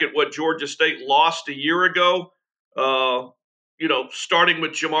look back at what Georgia State lost a year ago, starting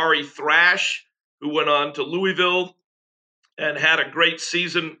with Jamari Thrash, who went on to Louisville and had a great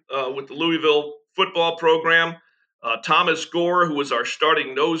season with the Louisville football program. Thomas Gore, who was our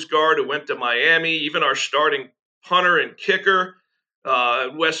starting nose guard, who went to Miami, even our starting punter and kicker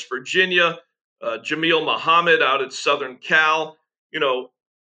at West Virginia, Jamil Muhammad out at Southern Cal.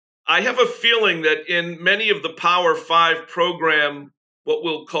 I have a feeling that in many of the Power 5 program, what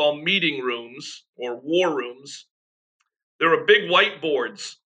we'll call meeting rooms or war rooms, there are big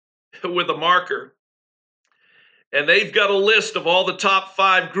whiteboards with a marker. And they've got a list of all the top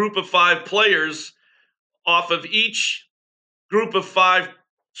 5 group of 5 players off of each group of 5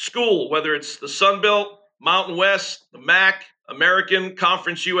 school, whether it's the Sun Belt, Mountain West, the MAC, American,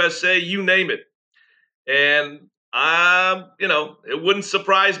 Conference USA, you name it. And it wouldn't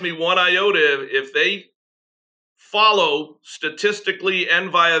surprise me one iota if they follow statistically and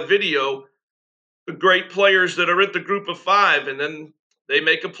via video the great players that are at the group of 5, and then they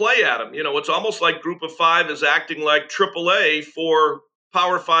make a play at them. It's almost like group of 5 is acting like AAA for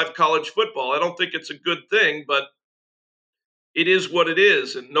Power 5 college football. I don't think it's a good thing, but it is what it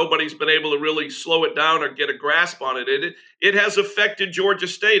is, and nobody's been able to really slow it down or get a grasp on it. It has affected Georgia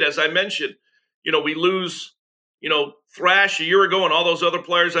State, as I mentioned. We lose, Thrash a year ago and all those other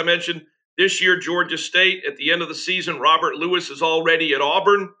players I mentioned. This year, Georgia State, at the end of the season, Robert Lewis is already at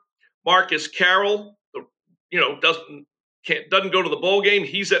Auburn. Marcus Carroll, doesn't go to the bowl game.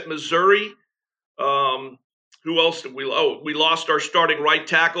 He's at Missouri. Who else did we? We lost our starting right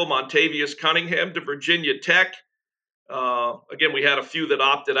tackle, Montavious Cunningham, to Virginia Tech. Again, we had a few that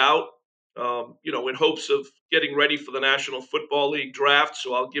opted out, in hopes of getting ready for the National Football League draft.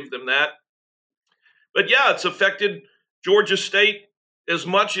 So I'll give them that. But yeah, it's affected Georgia State as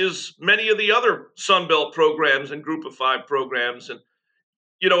much as many of the other Sun Belt programs and Group of 5 programs. And,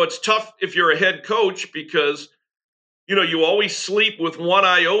 it's tough if you're a head coach because, you always sleep with one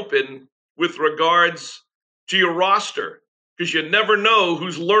eye open with regards to your roster because you never know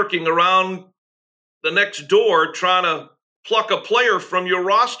who's lurking around the next door trying to pluck a player from your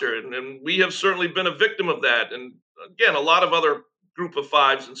roster. And we have certainly been a victim of that. And again, a lot of other Group of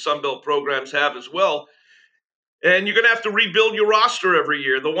 5s and Sun Belt programs have as well. And you're going to have to rebuild your roster every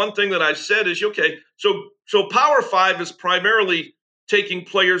year. The one thing that I said is, okay, so Power 5 is primarily taking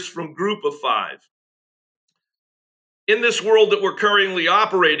players from Group of 5. In this world that we're currently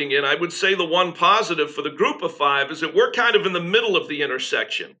operating in, I would say the one positive for the Group of 5 is that we're kind of in the middle of the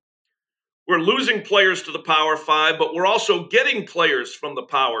intersection. We're losing players to the Power 5, but we're also getting players from the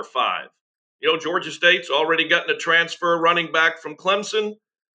Power 5. Georgia State's already gotten a transfer running back from Clemson.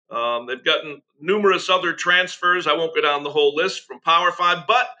 They've gotten numerous other transfers. I won't go down the whole list from Power 5,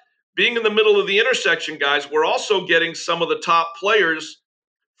 but being in the middle of the intersection, guys, we're also getting some of the top players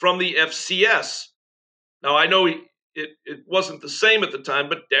from the FCS. Now, I know it wasn't the same at the time,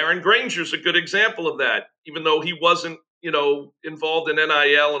 but Darren Granger's a good example of that, even though he wasn't, involved in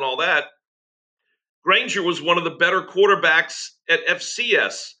NIL and all that. Granger was one of the better quarterbacks at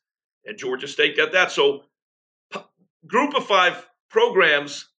FCS, and Georgia State got that. So Group of 5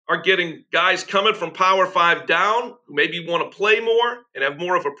 programs are getting guys coming from Power 5 down who maybe want to play more and have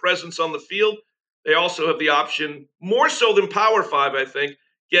more of a presence on the field. They also have the option, more so than Power 5, I think,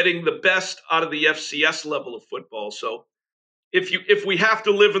 getting the best out of the FCS level of football. So if we have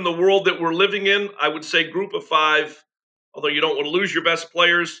to live in the world that we're living in, I would say Group of 5 although you don't want to lose your best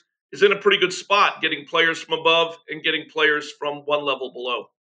players, is in a pretty good spot, getting players from above and getting players from one level below.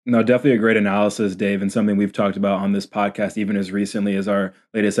 No, definitely a great analysis, Dave, and something we've talked about on this podcast, even as recently as our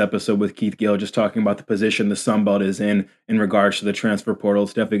latest episode with Keith Gill, just talking about the position the Sun Belt is in regards to the transfer portal.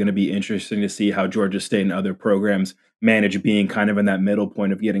 It's definitely going to be interesting to see how Georgia State and other programs manage being kind of in that middle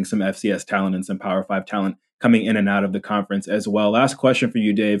point of getting some FCS talent and some Power 5 talent coming in and out of the conference as well. Last question for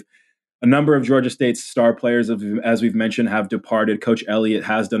you, Dave. A number of Georgia State's star players, as we've mentioned, have departed. Coach Elliott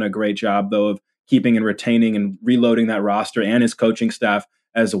has done a great job, though, of keeping and retaining and reloading that roster and his coaching staff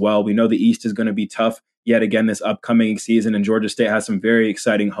as well. We know the East is going to be tough yet again this upcoming season, and Georgia State has some very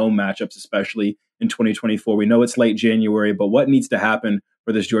exciting home matchups, especially in 2024. We know it's late January, but what needs to happen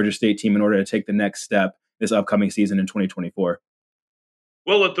for this Georgia State team in order to take the next step this upcoming season in 2024?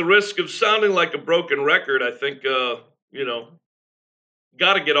 Well, at the risk of sounding like a broken record, I think, got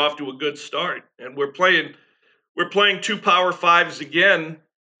to get off to a good start. And we're playing two Power Fives again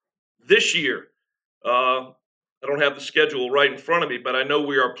this year. I don't have the schedule right in front of me, but I know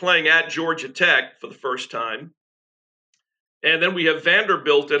we are playing at Georgia Tech for the first time. And then we have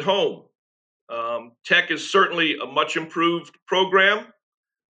Vanderbilt at home. Tech is certainly a much improved program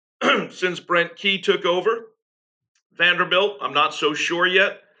since Brent Key took over. Vanderbilt, I'm not so sure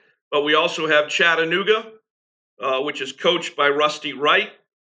yet, but we also have Chattanooga, which is coached by Rusty Wright,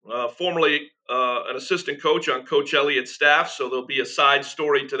 formerly an assistant coach on Coach Elliott's staff. So there'll be a side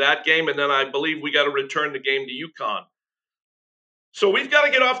story to that game. And then I believe we got to return the game to UConn. So we've got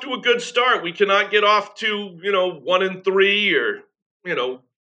to get off to a good start. We cannot get off to, 1-3 or,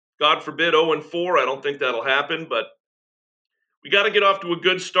 God forbid, 0-4. I don't think that'll happen, but we got to get off to a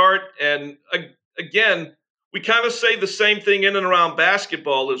good start. And again, we kind of say the same thing in and around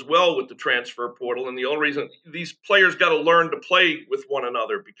basketball as well with the transfer portal. And the only reason these players got to learn to play with one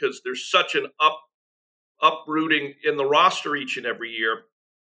another because there's such an uprooting in the roster each and every year.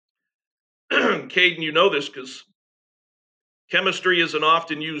 Caden, you know this because chemistry is an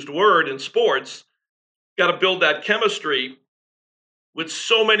often used word in sports. Got to build that chemistry with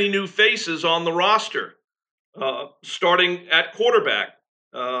so many new faces on the roster, starting at quarterback.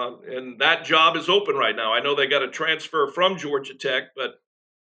 And that job is open right now. I know they got a transfer from Georgia Tech, but,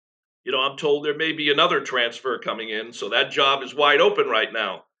 I'm told there may be another transfer coming in. So that job is wide open right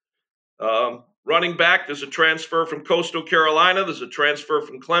now. Running back, there's a transfer from Coastal Carolina. There's a transfer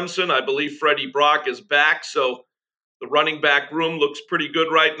from Clemson. I believe Freddie Brock is back. So the running back room looks pretty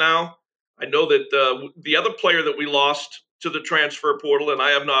good right now. I know that the other player that we lost to the transfer portal, and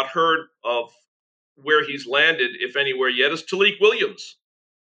I have not heard of where he's landed, if anywhere yet, is Talik Williams.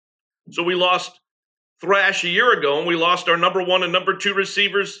 So we lost Thrash a year ago, and we lost our number 1 and number 2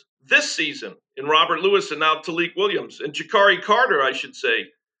 receivers this season in Robert Lewis and now Talik Williams. And Jakari Carter, I should say,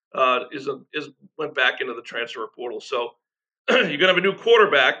 went back into the transfer portal. So you're going to have a new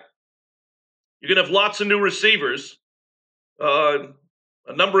quarterback. You're going to have lots of new receivers, a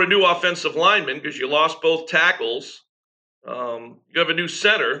number of new offensive linemen because you lost both tackles. You have a new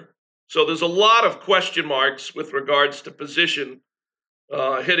center. So there's a lot of question marks with regards to position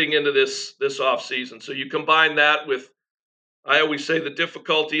heading into this offseason. So you combine that with, I always say, the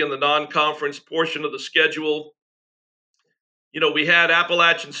difficulty in the non-conference portion of the schedule. We had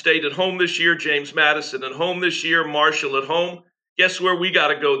Appalachian State at home this year, James Madison at home this year, Marshall at home. Guess where we got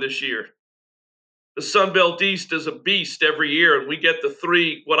to go this year? The Sun Belt East is a beast every year, and we get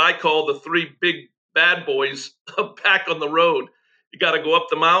what I call the 3 big bad boys back on the road. You got to go up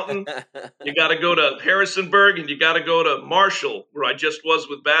the mountain, you got to go to Harrisonburg, and you got to go to Marshall, where I just was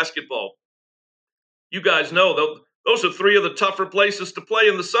with basketball. You guys know those are 3 of the tougher places to play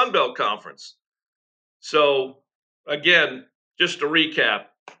in the Sun Belt Conference. So, again, just to recap,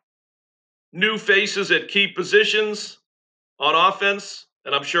 new faces at key positions on offense,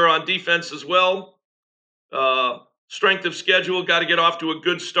 and I'm sure on defense as well. Strength of schedule, got to get off to a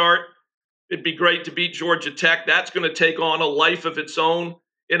good start. It'd be great to beat Georgia Tech. That's going to take on a life of its own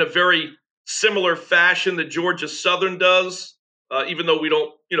in a very similar fashion that Georgia Southern does, even though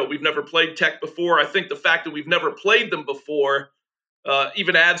we've never played Tech before. I think the fact that we've never played them before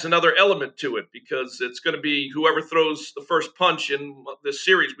even adds another element to it because it's going to be whoever throws the first punch in this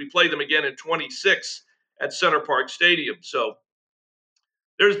series. We play them again in 26 at Center Park Stadium. So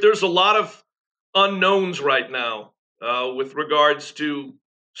there's a lot of unknowns right now with regards to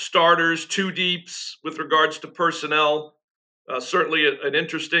starters, 2 deeps, with regards to personnel. Certainly an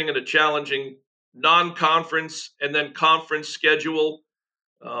interesting and a challenging non-conference and then conference schedule.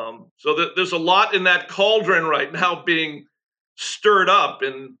 So there's a lot in that cauldron right now being stirred up,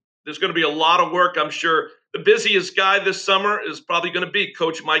 and there's going to be a lot of work, I'm sure. the busiest guy this summer is probably going to be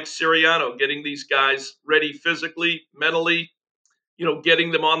Coach Mike Sirianno, getting these guys ready physically, mentally,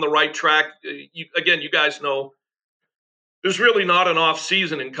 getting them on the right track. You guys know there's really not an off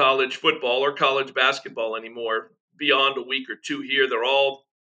season in college football or college basketball anymore beyond a week or two here.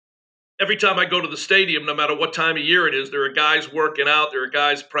 Every time I go to the stadium, no matter what time of year it is, there are guys working out, there are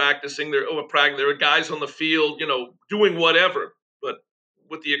guys practicing, there are guys on the field, doing whatever, but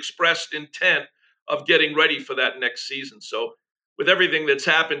with the expressed intent of getting ready for that next season. So with everything that's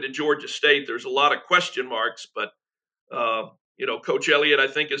happened at Georgia State, there's a lot of question marks, but Coach Elliott, I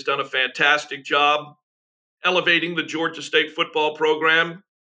think, has done a fantastic job elevating the Georgia State football program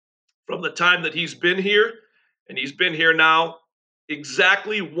from the time that he's been here. And he's been here now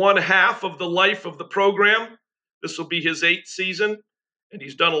exactly one half of the life of the program. This will be his 8th season. And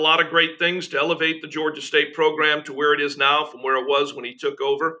he's done a lot of great things to elevate the Georgia State program to where it is now from where it was when he took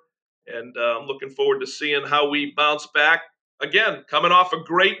over. And I'm looking forward to seeing how we bounce back. Again, coming off a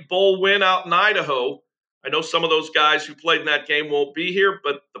great bowl win out in Idaho. I know some of those guys who played in that game won't be here,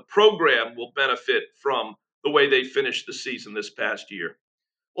 but the program will benefit from the way they finished the season this past year.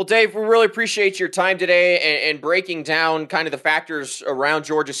 Well, Dave, we really appreciate your time today and breaking down kind of the factors around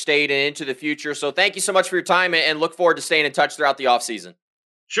Georgia State and into the future. So thank you so much for your time and look forward to staying in touch throughout the offseason.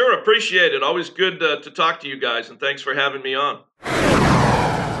 Sure, appreciate it. Always good to talk to you guys, and thanks for having me on.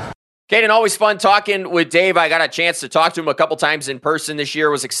 Caden, always fun talking with Dave. I got a chance to talk to him a couple times in person this year.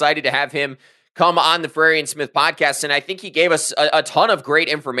 Was excited to have him come on the Frary and Smith podcast, and I think he gave us a ton of great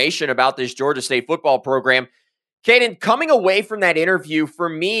information about this Georgia State football program. Caden, coming away from that interview, for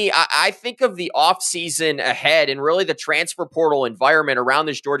me, I think of the offseason ahead and really the transfer portal environment around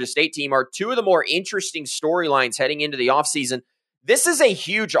this Georgia State team are two of the more interesting storylines heading into the offseason. This is a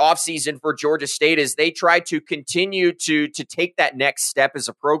huge offseason for Georgia State as they try to continue to take that next step as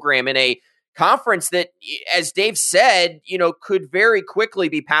a program in a conference that, as Dave said, could very quickly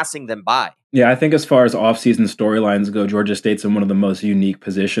be passing them by. Yeah, I think as far as offseason storylines go, Georgia State's in one of the most unique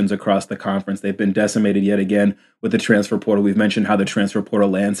positions across the conference. They've been decimated yet again with the transfer portal. We've mentioned how the transfer portal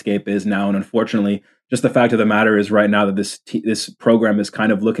landscape is now, and unfortunately, just the fact of the matter is right now that this program is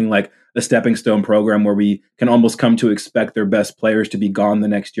kind of looking like a stepping stone program where we can almost come to expect their best players to be gone the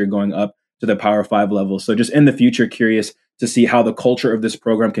next year going up to the Power 5 level. So just in the future, curious to see how the culture of this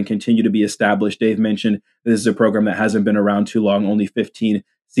program can continue to be established. Dave mentioned this is a program that hasn't been around too long, only 15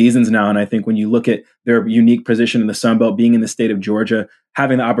 seasons now. And I think when you look at their unique position in the Sun Belt, being in the state of Georgia,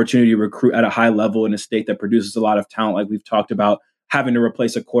 having the opportunity to recruit at a high level in a state that produces a lot of talent, like we've talked about, having to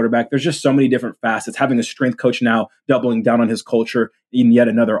replace a quarterback, there's just so many different facets. Having a strength coach now doubling down on his culture in yet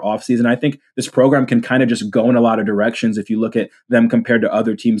another offseason. I think this program can kind of just go in a lot of directions if you look at them compared to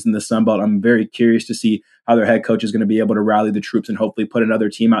other teams in the Sun Belt. I'm very curious to see how their head coach is going to be able to rally the troops and hopefully put another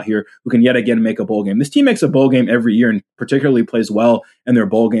team out here who can yet again make a bowl game. This team makes a bowl game every year and particularly plays well in their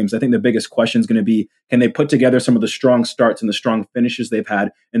bowl games. I think the biggest question is going to be, can they put together some of the strong starts and the strong finishes they've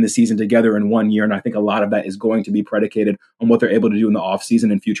had in the season together in 1 year? And I think a lot of that is going to be predicated on what they're able to do in the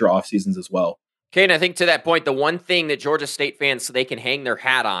offseason and future off seasons as well. Okay, and I think to that point, the one thing that Georgia State fans they can hang their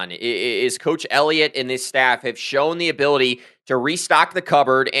hat on is Coach Elliott and his staff have shown the ability to restock the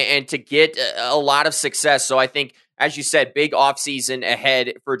cupboard and to get a lot of success. So I think, as you said, big offseason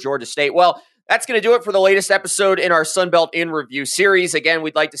ahead for Georgia State. Well, that's going to do it for the latest episode in our Sunbelt in Review series. Again,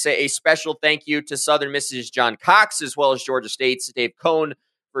 we'd like to say a special thank you to Southern Miss's John Cox, as well as Georgia State's Dave Cohen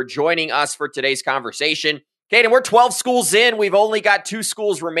for joining us for today's conversation. Caden, we're 12 schools in. We've only got 2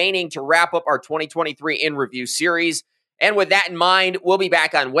 schools remaining to wrap up our 2023 In Review series. And with that in mind, we'll be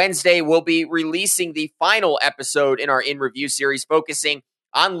back on Wednesday. We'll be releasing the final episode in our In Review series, focusing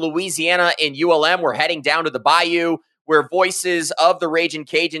on Louisiana and ULM. We're heading down to the Bayou, where voices of the Ragin'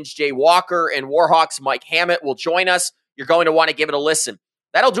 Cajuns, Jay Walker, and Warhawks' Mike Hammett will join us. You're going to want to give it a listen.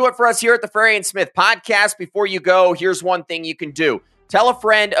 That'll do it for us here at the Frary and Smith podcast. Before you go, here's one thing you can do. Tell a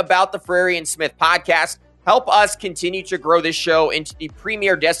friend about the Frary and Smith podcast. Help us continue to grow this show into the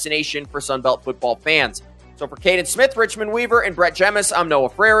premier destination for Sunbelt football fans. So for Caden Smith, Richmond Weaver, and Brett Jemis, I'm Noah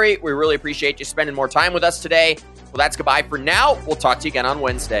Frary. We really appreciate you spending more time with us today. Well, that's goodbye for now. We'll talk to you again on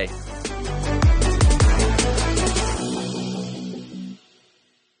Wednesday.